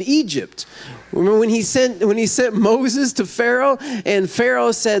all of Egypt. Remember when he sent Moses to Pharaoh, and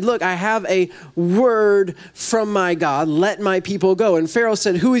Pharaoh said, look, I have a word from my God. Let my people go. And Pharaoh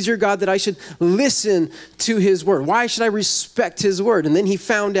said, who is your God that I should listen to his word? Why should I respect his word? And then he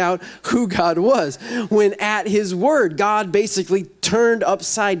found out who God was. When at his word, God basically turned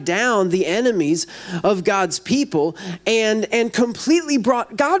upside down the enemies of God's people and completely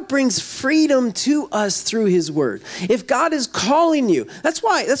God brings freedom to us through his word. If God is calling you, that's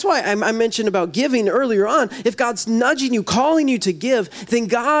why I mentioned about giving earlier on. If God's nudging you, calling you to give, then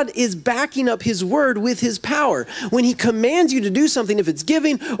God is backing up his word with his power. When he commands you to do something, if it's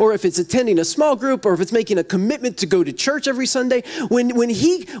giving or if it's attending a small group or if it's making a commitment to go to church every Sunday, when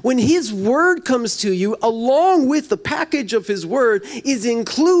his word comes to you, along with the package of his word is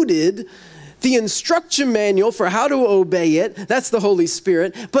included the instruction manual for how to obey it. That's the Holy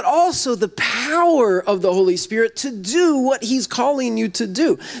Spirit, but also the power of the Holy Spirit to do what he's calling you to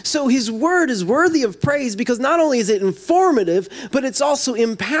do. So his word is worthy of praise because not only is it informative, but it's also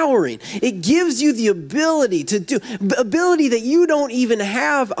empowering. It gives you the ability to do, ability that you don't even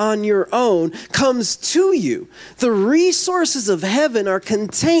have on your own comes to you. The resources of heaven are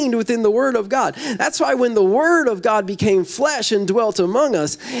contained within the word of God. That's why when the word of God became flesh and dwelt among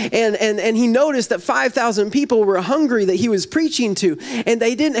us, and he noticed that 5,000 people were hungry that he was preaching to, and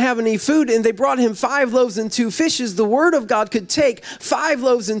they didn't have any food, and they brought him 5 loaves and 2 fishes. The word of God could take 5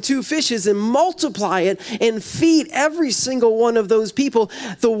 loaves and 2 fishes and multiply it and feed every single one of those people.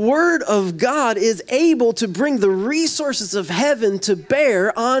 The word of God is able to bring the resources of heaven to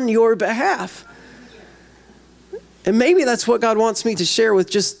bear on your behalf. And maybe that's what God wants me to share with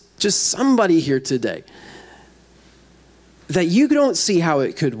just somebody here today. That you don't see how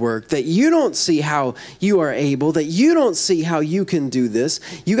it could work, that you don't see how you are able, that you don't see how you can do this.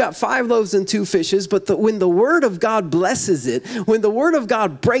 You got 5 loaves and 2 fishes, but when the word of God blesses it, when the word of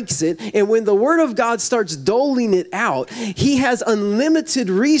God breaks it, and when the word of God starts doling it out, he has unlimited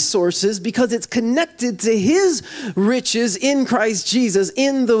resources because it's connected to his riches in Christ Jesus,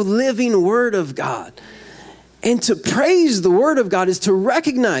 in the living word of God. And to praise the word of God is to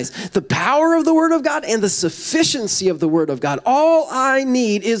recognize the power of the word of God and the sufficiency of the word of God. All I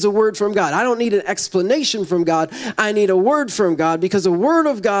need is a word from God. I don't need an explanation from God. I need a word from God, because the word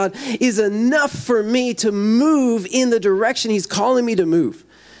of God is enough for me to move in the direction he's calling me to move.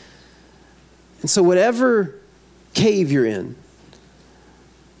 And so whatever cave you're in,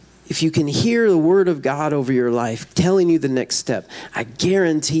 if you can hear the word of God over your life telling you the next step, I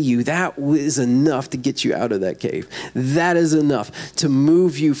guarantee you that is enough to get you out of that cave. That is enough to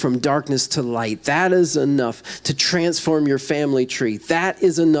move you from darkness to light. That is enough to transform your family tree. That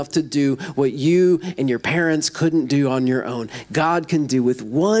is enough to do what you and your parents couldn't do on your own. God can do with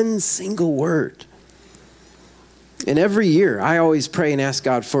one single word. And every year, I always pray and ask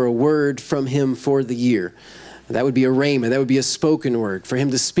God for a word from him for the year. That would be a rhema. That would be a spoken word for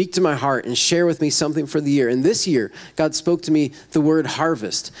him to speak to my heart and share with me something for the year. And this year, God spoke to me the word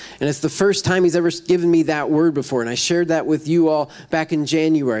harvest. And it's the first time he's ever given me that word before. And I shared that with you all back in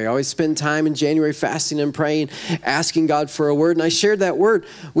January. I always spend time in January fasting and praying, asking God for a word. And I shared that word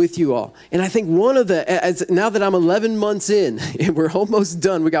with you all. And I think one of now that I'm 11 months in, and we're almost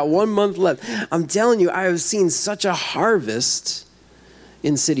done, we got 1 month left. I'm telling you, I have seen such a harvest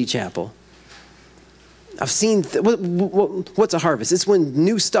in City Chapel. I've seen, what's a harvest? It's when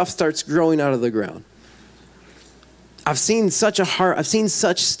new stuff starts growing out of the ground. I've seen such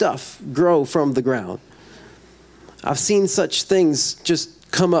stuff grow from the ground. I've seen such things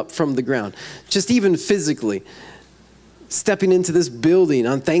just come up from the ground. Just even physically. Stepping into this building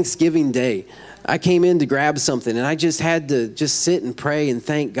on Thanksgiving Day, I came in to grab something and I just had to just sit and pray and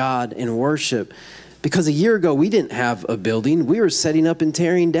thank God and worship. Because a year ago, we didn't have a building. We were setting up and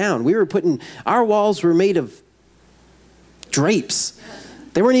tearing down. Our walls were made of drapes.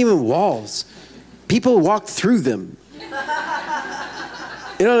 They weren't even walls. People walked through them. You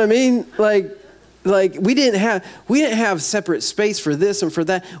know what I mean? Like we didn't have separate space for this and for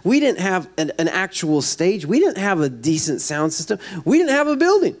that. We didn't have an actual stage. We didn't have a decent sound system. We didn't have a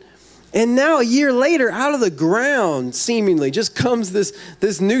building. And now a year later, out of the ground, seemingly, just comes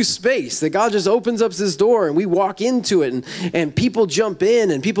this new space that God just opens up this door and we walk into it and people jump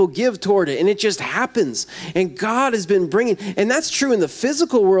in and people give toward it and it just happens. And God has been bringing, and that's true in the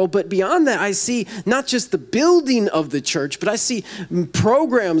physical world, but beyond that, I see not just the building of the church, but I see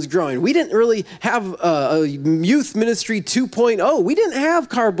programs growing. We didn't really have a youth ministry 2.0. We didn't have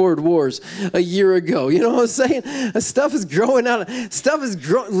cardboard wars a year ago. You know what I'm saying? Stuff is growing out.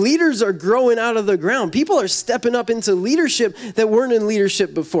 Leaders are growing out of the ground. People are stepping up into leadership that weren't in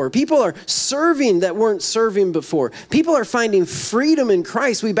leadership before. People are serving that weren't serving before. People are finding freedom in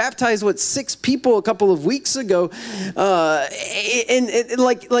Christ. We baptized 6 people a couple of weeks ago,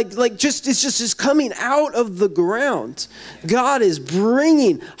 it's just coming out of the ground. God is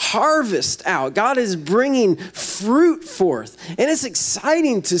bringing harvest out. God is bringing fruit forth, and it's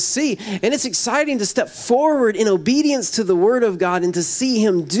exciting to see, and it's exciting to step forward in obedience to the Word of God and to see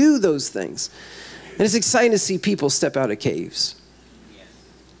Him do those things. And it's exciting to see people step out of caves.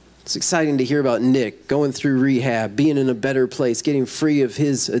 It's exciting to hear about Nick going through rehab, being in a better place, getting free of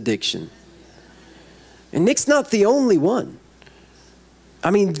his addiction. And Nick's not the only one.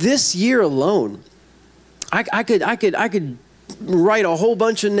 I mean, this year alone, I could write a whole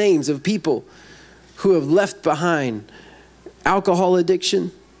bunch of names of people who have left behind alcohol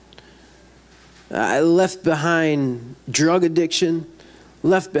addiction, left behind drug addiction,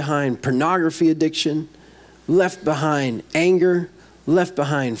 left behind pornography addiction, left behind anger, left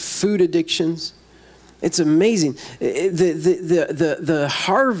behind food addictions. It's amazing. The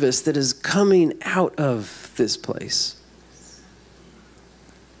harvest that is coming out of this place.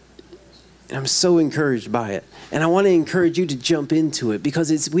 And I'm so encouraged by it. And I want to encourage you to jump into it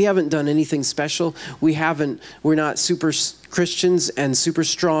because we haven't done anything special. We're not super Christians and super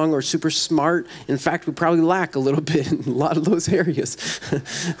strong or super smart. In fact, we probably lack a little bit in a lot of those areas.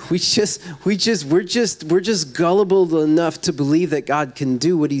 We're just gullible enough to believe that God can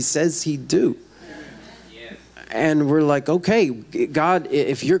do what He says He'd do. And we're like, okay, God,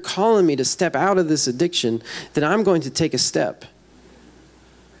 if you're calling me to step out of this addiction, then I'm going to take a step.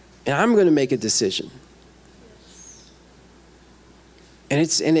 And I'm going to make a decision. And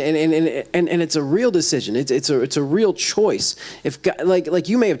it's a real decision. It's a real choice. If God, like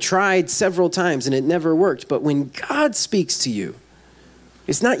you may have tried several times and it never worked, but when God speaks to you,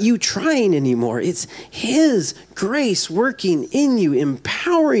 it's not you trying anymore. It's His grace working in you,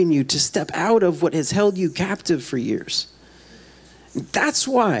 empowering you to step out of what has held you captive for years. That's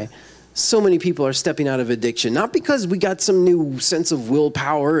why so many people are stepping out of addiction, not because we got some new sense of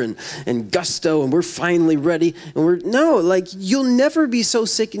willpower and gusto and we're finally ready. And you'll never be so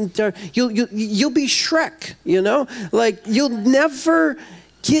sick and tired. You'll be Shrek, you know? Like you'll never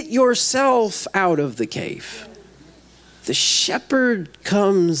get yourself out of the cave. The shepherd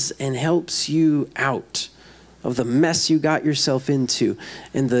comes and helps you out of the mess you got yourself into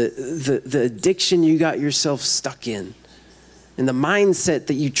and the addiction you got yourself stuck in. And the mindset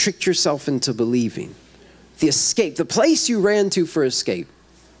that you tricked yourself into believing. The escape, the place you ran to for escape.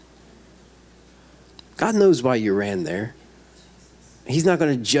 God knows why you ran there. He's not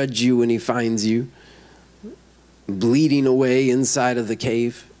going to judge you when He finds you bleeding away inside of the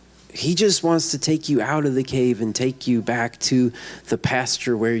cave. He just wants to take you out of the cave and take you back to the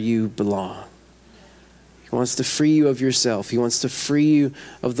pasture where you belong. He wants to free you of yourself. He wants to free you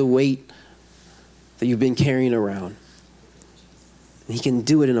of the weight that you've been carrying around. He can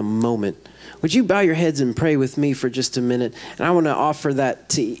do it in a moment. Would you bow your heads and pray with me for just a minute? And I want to offer that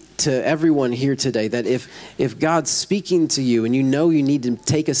to everyone here today, that if God's speaking to you and you know you need to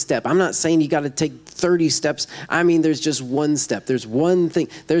take a step, I'm not saying you got to take 30 steps. I mean, there's just one step. There's one thing.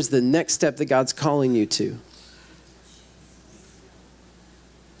 There's the next step that God's calling you to.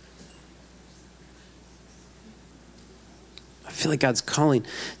 I feel like God's calling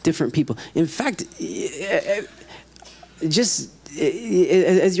different people. In fact, just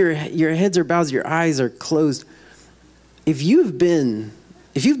as your heads are bowed, your eyes are closed, if you've been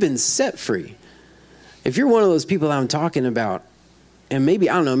set free, if you're one of those people that I'm talking about, and maybe,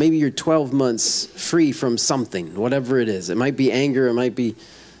 I don't know, maybe you're 12 months free from something, whatever it is. It might be anger, it might be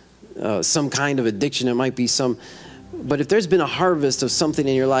some kind of addiction, it might be but if there's been a harvest of something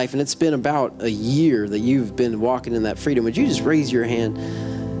in your life and it's been about a year that you've been walking in that freedom, would you just raise your hand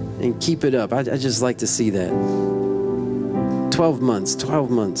and keep it up? I just like to see that. 12 months. Just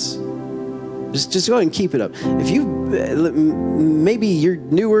go ahead and keep it up. Maybe you're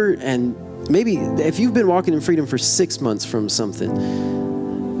newer, and maybe if you've been walking in freedom for 6 months from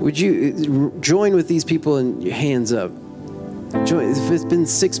something, would you join with these people and your hands up? If it's been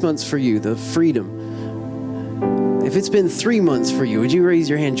 6 months for you, the freedom. If it's been 3 months for you, would you raise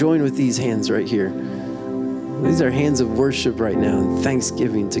your hand? Join with these hands right here. These are hands of worship right now and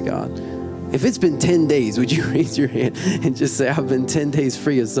thanksgiving to God. If it's been 10 days, would you raise your hand and just say, I've been 10 days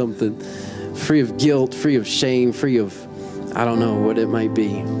free of something, free of guilt, free of shame, free of, I don't know what it might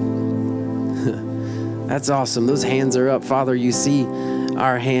be. That's awesome. Those hands are up. Father, you see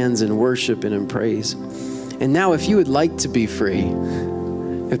our hands in worship and in praise. And now if you would like to be free,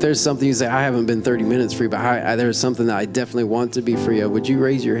 if there's something you say, I haven't been 30 minutes free, but there's something that I definitely want to be free of, would you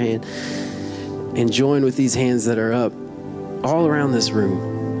raise your hand and join with these hands that are up all around this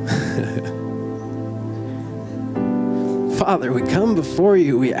room? Father, we come before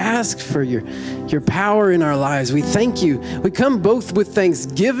you. We ask for your power in our lives. We thank you. We come both with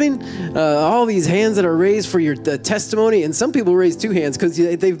thanksgiving, all these hands that are raised for your testimony. And some people raise 2 hands because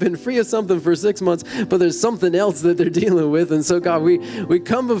they've been free of something for 6 months, but there's something else that they're dealing with. And so, God, we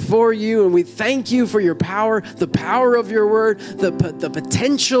come before you and we thank you for your power, the power of your word, the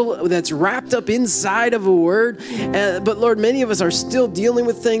potential that's wrapped up inside of a word. But Lord, many of us are still dealing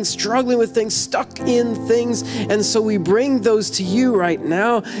with things, struggling with things, stuck in things. And so we bring those to you right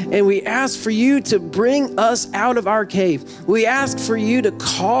now, and we ask for you to bring us out of our cave. We ask for you to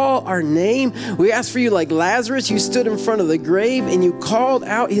call our name. We ask for you, like Lazarus, you stood in front of the grave and you called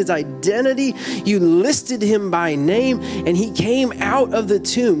out his identity. You listed him by name and he came out of the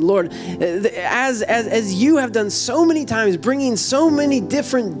tomb. Lord, as you have done so many times, bringing so many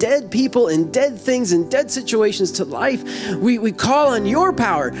different dead people and dead things and dead situations to life, we call on your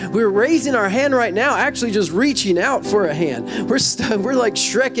power. We're raising our hand right now, actually just reaching out for a hand. We're like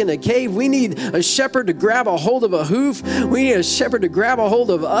Shrek in a cave. We need a shepherd to grab a hold of a hoof. We need a shepherd to grab a hold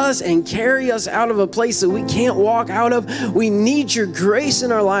of us and carry us out of a place that we can't walk out of. We need your grace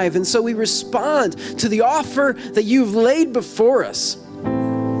in our life. And so we respond to the offer that you've laid before us,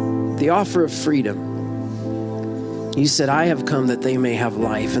 the offer of freedom. You said, I have come that they may have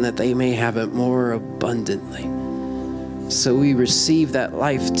life and that they may have it more abundantly. So we receive that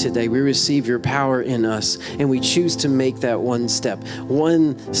life today. We receive your power in us, and we choose to make that one step.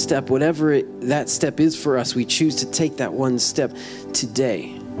 One step, whatever that step is for us, we choose to take that one step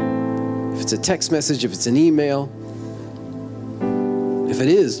today. If it's a text message, if it's an email, if it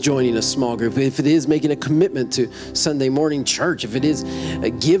is joining a small group, if it is making a commitment to Sunday morning church, if it is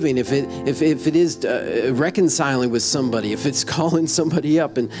giving, if it is reconciling with somebody, if it's calling somebody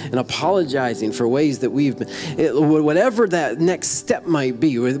up and apologizing for ways that we've been, whatever that next step might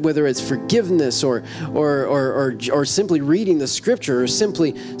be, whether it's forgiveness or simply reading the scripture or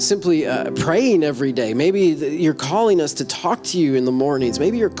simply praying every day. Maybe you're calling us to talk to you in the mornings.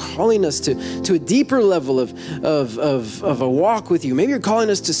 Maybe you're calling us to a deeper level of a walk with you. Maybe you're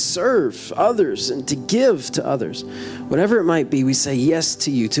calling us to serve others and to give to others. Whatever it might be, we say yes to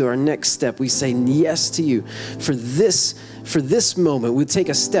you, to our next step. We say yes to you for this moment. We'll take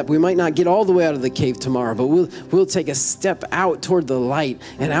a step. We might not get all the way out of the cave tomorrow, but we'll take a step out toward the light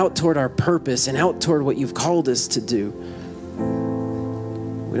and out toward our purpose and out toward what you've called us to do.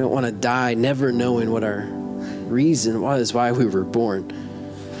 We don't want to die never knowing what our reason was, why we were born.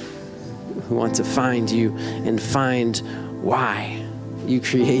 We want to find you and find why you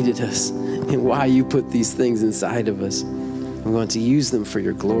created us and why you put these things inside of us. We want to use them for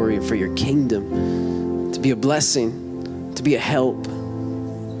your glory and for your kingdom, to be a blessing, to be a help,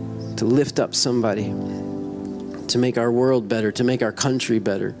 to lift up somebody, to make our world better, to make our country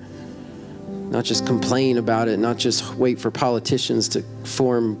better. not just complain about it, not just wait for politicians to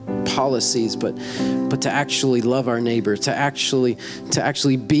form policies, but to actually love our neighbor, to actually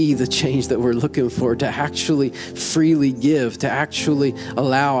be the change that we're looking for, to actually freely give, to actually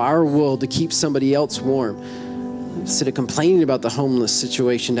allow our world to keep somebody else warm. Instead of complaining about the homeless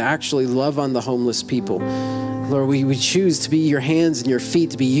situation, to actually love on the homeless people. Lord, we choose to be your hands and your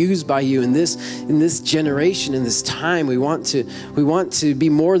feet, to be used by you in this generation, in this time. We want to be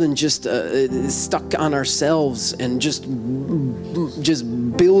more than just stuck on ourselves and just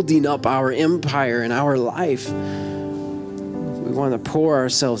building up our empire and our life. We want to pour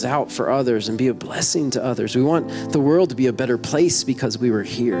ourselves out for others and be a blessing to others. We want the world to be a better place because we were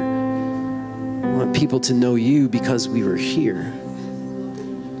here. We want people to know you because we were here,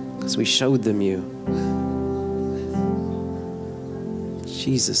 because we showed them you.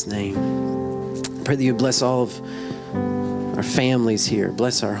 Jesus' name. I pray that you bless all of our families here.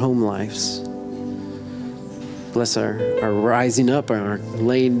 Bless our home lives. Bless our rising up, our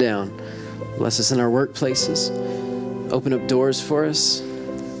laying down. Bless us in our workplaces. Open up doors for us.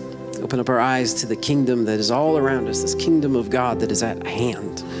 Open up our eyes to the kingdom that is all around us, this kingdom of God that is at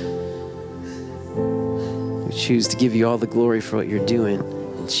hand. We choose to give you all the glory for what you're doing.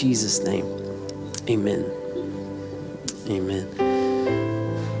 In Jesus' name, amen. Amen.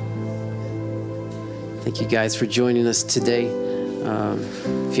 Thank you guys for joining us today.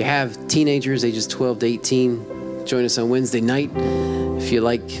 If you have teenagers ages 12 to 18, join us on Wednesday night. If you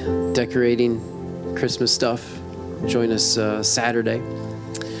like decorating Christmas stuff, join us Saturday.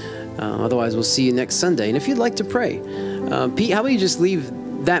 Otherwise, we'll see you next Sunday. And if you'd like to pray, Pete, how about you just leave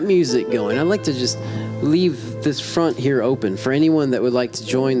that music going? I'd like to just leave this front here open for anyone that would like to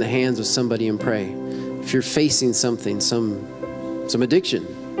join the hands of somebody and pray. If you're facing something, some addiction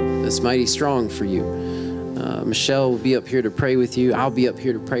that's mighty strong for you, Michelle will be up here to pray with you. I'll be up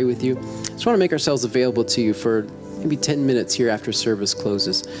here to pray with you. Just want to make ourselves available to you for maybe 10 minutes here after service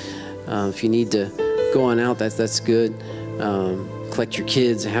closes. If you need to go on out, that's good. Collect your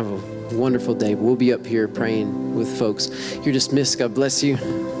kids and have a wonderful day. But we'll be up here praying with folks. You're dismissed. God bless you.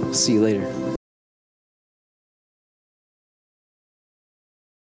 See you later.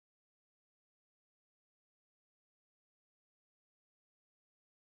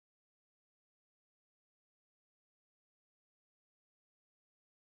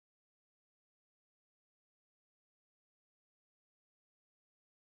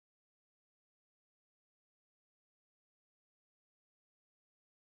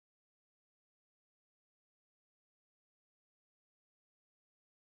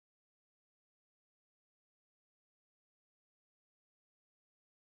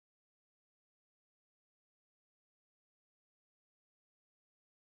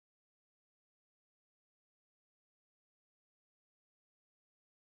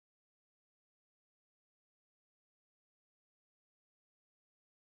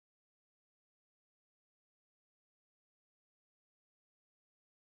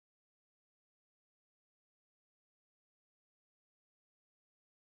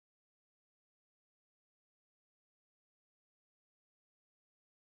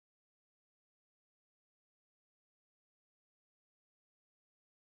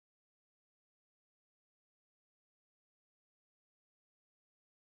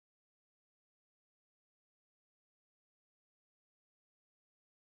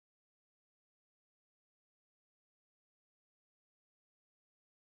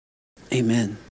 Amen.